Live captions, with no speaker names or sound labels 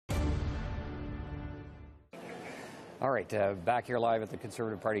All right, back here live at the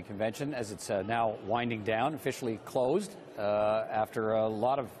Conservative Party convention as it's now winding down, officially closed after a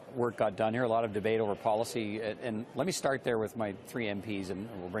lot of work got done here, a lot of debate over policy. And let me start there with my three MPs, and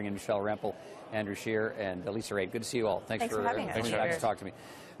we'll bring in Michelle Rempel, Andrew Scheer, and Lisa Raitt. Good to see you all. Thanks for having us. Coming back to talk to me.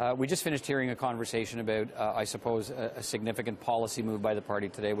 We just finished hearing a conversation about, I suppose, a significant policy move by the party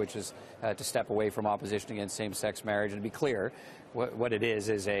today, which is to step away from opposition against same-sex marriage. And to be clear, what it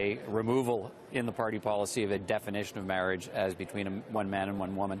is a removal in the party policy of a definition of marriage as between one man and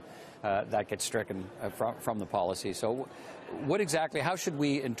one woman. That gets stricken from the policy. So what exactly, how should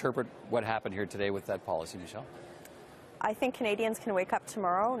we interpret what happened here today with that policy, Michelle? I think Canadians can wake up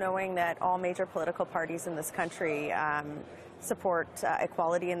tomorrow knowing that all major political parties in this country support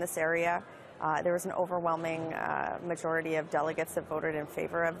equality in this area. There was an overwhelming majority of delegates that voted in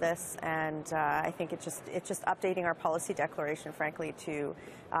favor of this, and I think it's just updating our policy declaration, frankly, to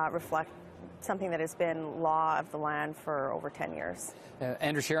reflect something that has been law of the land for over 10 years.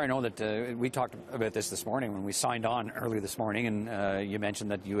 Andrew Scheer, I know that we talked about this morning when we signed on early this morning, and you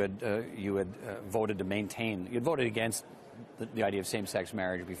mentioned that you had voted to maintain. You had voted against the idea of same-sex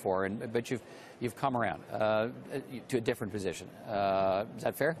marriage before, but you've come around to a different position. Is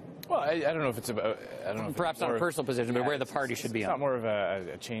that fair? Well, I don't know if it's about. I don't know. Perhaps not a personal position, but where the party should be on. It's not more of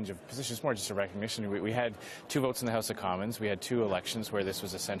a change of position. It's more just a recognition. We had 2 votes in the House of Commons. We had 2 elections where this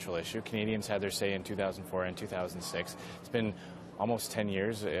was a central issue. Canadians had their say in 2004 and 2006. It's been almost 10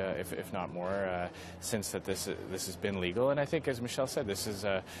 years, if not more, since this has been legal. And I think, as Michelle said, this is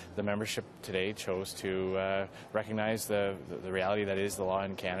the membership today chose to recognize the reality that is the law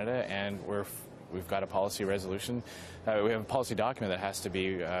in Canada, and we've got a policy resolution. We have a policy document that has to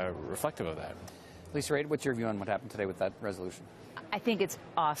be reflective of that. Lisa Raitt, what's your view on what happened today with that resolution? I think it's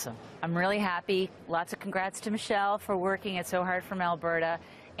awesome. I'm really happy. Lots of congrats to Michelle for working it so hard from Alberta.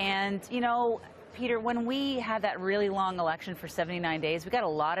 And, you know, Peter, when we had that really long election for 79 days, we got a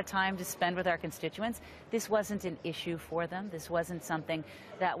lot of time to spend with our constituents. This wasn't an issue for them. This wasn't something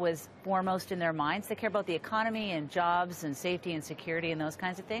that was foremost in their minds. They care about the economy and jobs and safety and security and those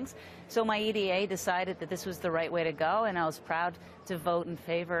kinds of things. So my EDA decided that this was the right way to go, and I was proud to vote in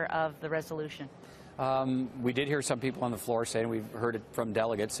favor of the resolution. We did hear some people on the floor saying, we've heard it from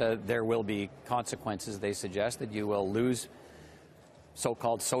delegates, there will be consequences. They suggest that you will lose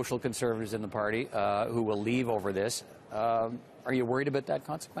so-called social conservatives in the party who will leave over this. Are you worried about that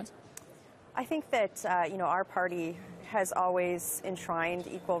consequence? I think that our party has always enshrined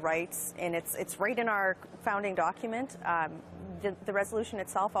equal rights, and it's right in our founding document. The resolution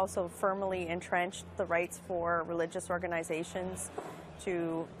itself also firmly entrenched the rights for religious organizations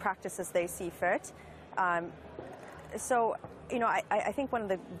to practice as they see fit. So, I think one of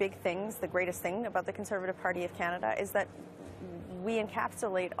the big things, the greatest thing about the Conservative Party of Canada is that we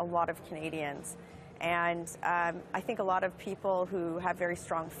encapsulate a lot of Canadians. And I think a lot of people who have very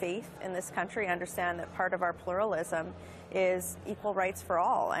strong faith in this country understand that part of our pluralism is equal rights for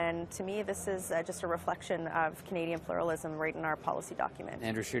all. And to me, this is just a reflection of Canadian pluralism right in our policy document.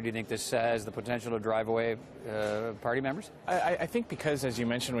 Andrew Scheer, do you think this has the potential to drive away party members? I think because, as you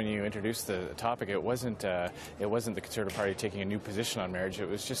mentioned when you introduced the topic, it wasn't the Conservative Party taking a new position on marriage. It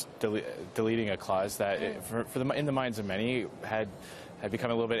was just deleting a clause that, in the minds of many, had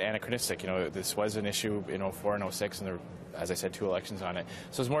become a little bit anachronistic. You know, this was an issue in 04 and 06, and there were, as I said, 2 elections on it.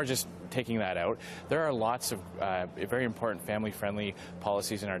 So it's more just taking that out. There are lots of very important family-friendly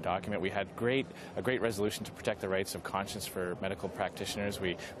policies in our document. We had a great resolution to protect the rights of conscience for medical practitioners.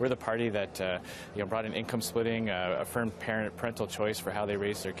 We're the party that brought in income splitting, affirmed parental choice for how they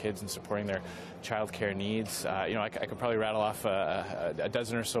raise their kids and supporting their child care needs. I could probably rattle off a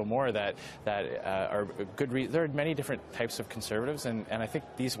dozen or so more that are good. There are many different types of conservatives, and I think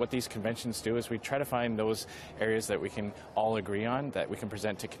what these conventions do is we try to find those areas that we can all agree on, that we can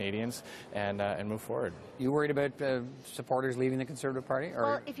present to Canadians and move forward. You worried about supporters leaving the Conservative Party? Or?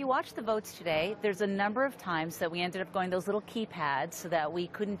 Well, if you watch the votes today, there's a number of times that we ended up going those little keypads so that we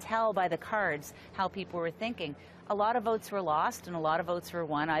couldn't tell by the cards how people were thinking. A lot of votes were lost and a lot of votes were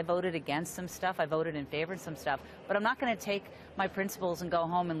won. I voted against some stuff. I voted in favor of some stuff. But I'm not going to take my principles and go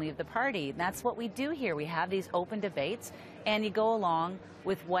home and leave the party. And that's what we do here. We have these open debates, and you go along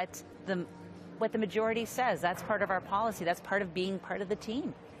with what the majority says. That's part of our policy. That's part of being part of the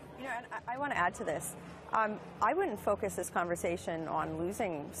team. And I want to add to this. I wouldn't focus this conversation on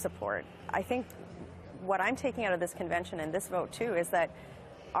losing support. I think what I'm taking out of this convention and this vote, too, is that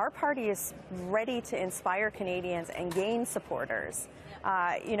our party is ready to inspire Canadians and gain supporters.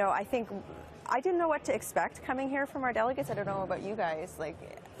 I think I didn't know what to expect coming here from our delegates. I don't know about you guys.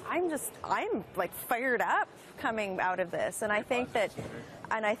 I'm like fired up coming out of this, and I think that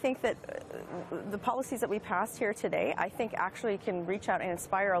And I think that the policies that we passed here today, I think actually can reach out and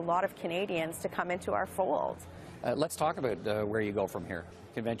inspire a lot of Canadians to come into our fold. Let's talk about where you go from here.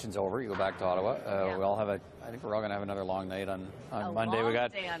 Convention's over. You go back to Ottawa. We all have I think we're all going to have another long night on Monday. We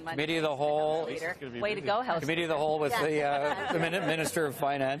got Committee of the Whole. Way to go, House. Committee of the Whole with the Minister of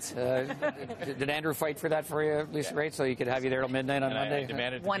Finance. Did Andrew fight for that for you, Lisa Raitt, so he could have you there till midnight on Monday? I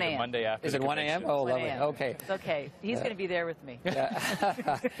demanded 1 a.m. Monday after. Is it 1 a.m.? Oh, lovely. Okay. It's okay. He's going to be there with me.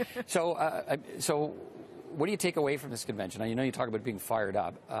 So what do you take away from this convention? Now, you know, you talk about being fired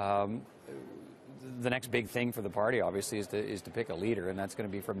up. The next big thing for the party, obviously, is to pick a leader, and that's going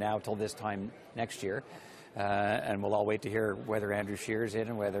to be from now till this time next year. And we'll all wait to hear whether Andrew Scheer's in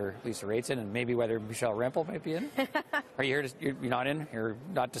and whether Lisa Raitt's in, and maybe whether Michelle Rempel might be in. Are you here? You're not in? You're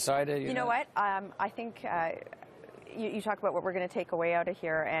not decided? You know what? I think you talk about what we're going to take away out of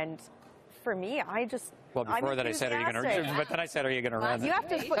here, and for me, Well, before that, I said, are you going to? But then I said, are you going to run? You have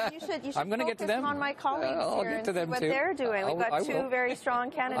to. You should. I'm going to get to them. On my colleagues I'll here get to them and see too. what they're doing. We've got two very strong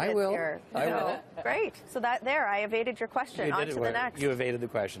candidates here. I will. Great. So I evaded your question. On to the next. You evaded the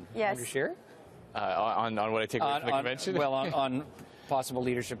question. Yes. Andrew Scheer? On what I take away from the convention? Well, on possible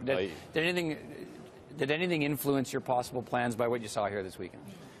leadership. Did anything influence your possible plans by what you saw here this weekend?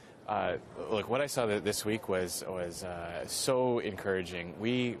 Look, what I saw this week was so encouraging.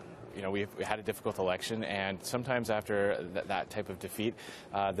 We had a difficult election, and sometimes after that type of defeat,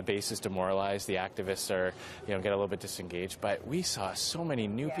 the base is demoralized. The activists are, get a little bit disengaged. But we saw so many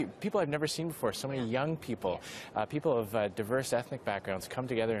new people I've never seen before. So many young people, people of diverse ethnic backgrounds, come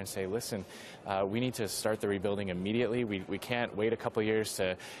together and say, "Listen, we need to start the rebuilding immediately. We can't wait a couple of years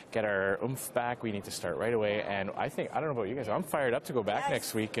to get our oomph back. We need to start right away." And I don't know about you guys, I'm fired up to go back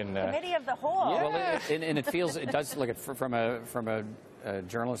next week. And Committee of the Whole. Yeah. Well, and it does look from a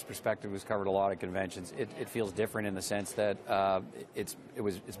journalist perspective who's covered a lot of conventions, it feels different in the sense that it's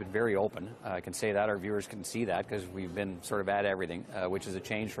been very open. I can say that. Our viewers can see that because we've been sort of at everything, which is a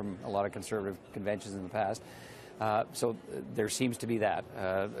change from a lot of Conservative conventions in the past. So there seems to be that,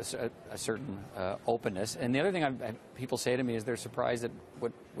 a certain openness. And the other thing people say to me is they're surprised at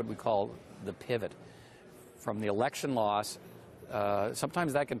what we call the pivot from the election loss.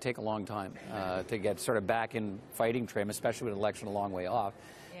 Sometimes that can take a long time to get sort of back in fighting trim, especially with an election a long way off.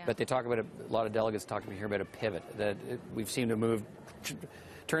 Yeah. But they talk about a lot of delegates talking here about a pivot, that we've seemed to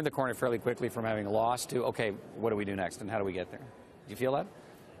turn the corner fairly quickly from having lost to, okay, what do we do next and how do we get there? Do you feel that?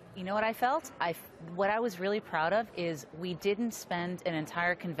 You know what I felt? What I was really proud of is we didn't spend an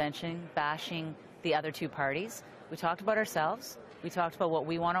entire convention bashing the other two parties. We talked about ourselves. We talked about what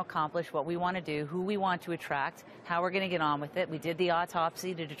we want to accomplish, what we want to do, who we want to attract, how we're going to get on with it. We did the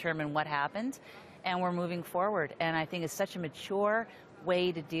autopsy to determine what happened, and we're moving forward. And I think it's such a mature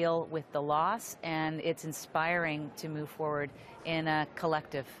way to deal with the loss, and it's inspiring to move forward in a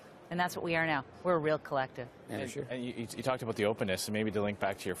collective. And that's what we are now. We're a real collective. Yeah, sure. And you talked about the openness, and maybe to link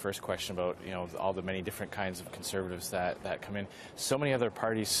back to your first question about all the many different kinds of Conservatives that come in. So many other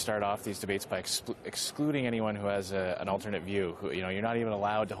parties start off these debates by excluding anyone who has an alternate view. You're not even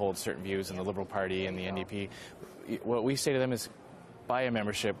allowed to hold certain views in the Liberal Party and the NDP. What we say to them is, buy a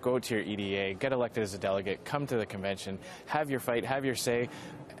membership, go to your EDA, get elected as a delegate, come to the convention, have your fight, have your say,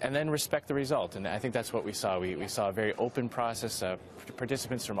 and then respect the result. And I think that's what we saw. We saw a very open process.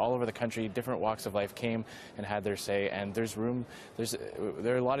 Participants from all over the country, different walks of life, came and had their say. And there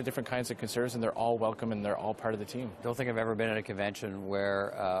are a lot of different kinds of Conservatives, and they're all welcome and they're all part of the team. I don't think I've ever been at a convention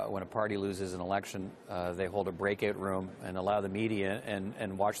where when a party loses an election, they hold a breakout room and allow the media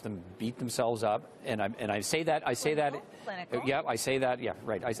and watch them beat themselves up. And I say that. Clinical. Yeah, I say that. Yeah,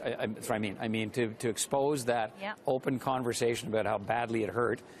 right. That's what I mean. I mean to expose that open conversation about how badly it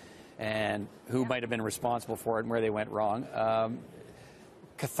hurt and who might have been responsible for it and where they went wrong.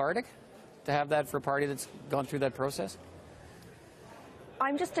 Cathartic to have that for a party that's gone through that process?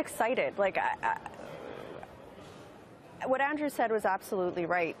 I'm just excited. Like, what Andrew said was absolutely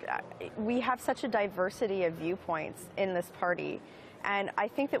right. We have such a diversity of viewpoints in this party. And I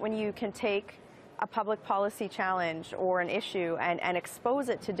think that when you can take a public policy challenge or an issue and expose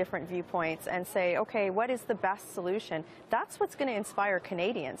it to different viewpoints and say, okay, what is the best solution? That's what's going to inspire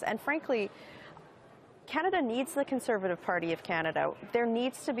Canadians. And frankly, Canada needs the Conservative Party of Canada. There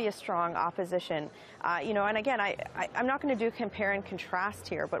needs to be a strong opposition. And again, I'm not going to do compare and contrast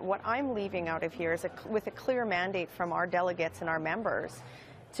here, but what I'm leaving out of here is with a clear mandate from our delegates and our members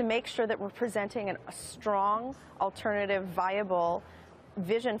to make sure that we're presenting a strong, alternative, viable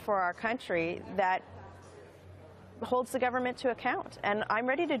vision for our country that holds the government to account. And I'm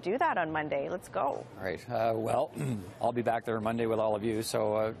ready to do that on Monday. Let's go. All right. Well, I'll be back there on Monday with all of you.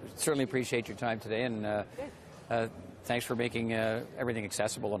 So certainly appreciate your time today. And thanks for making everything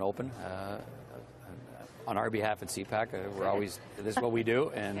accessible and open. On our behalf at CPAC, we're always, this is what we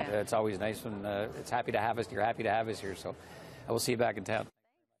do, and it's always nice when it's happy to have us. You're happy to have us here, so I will see you back in town.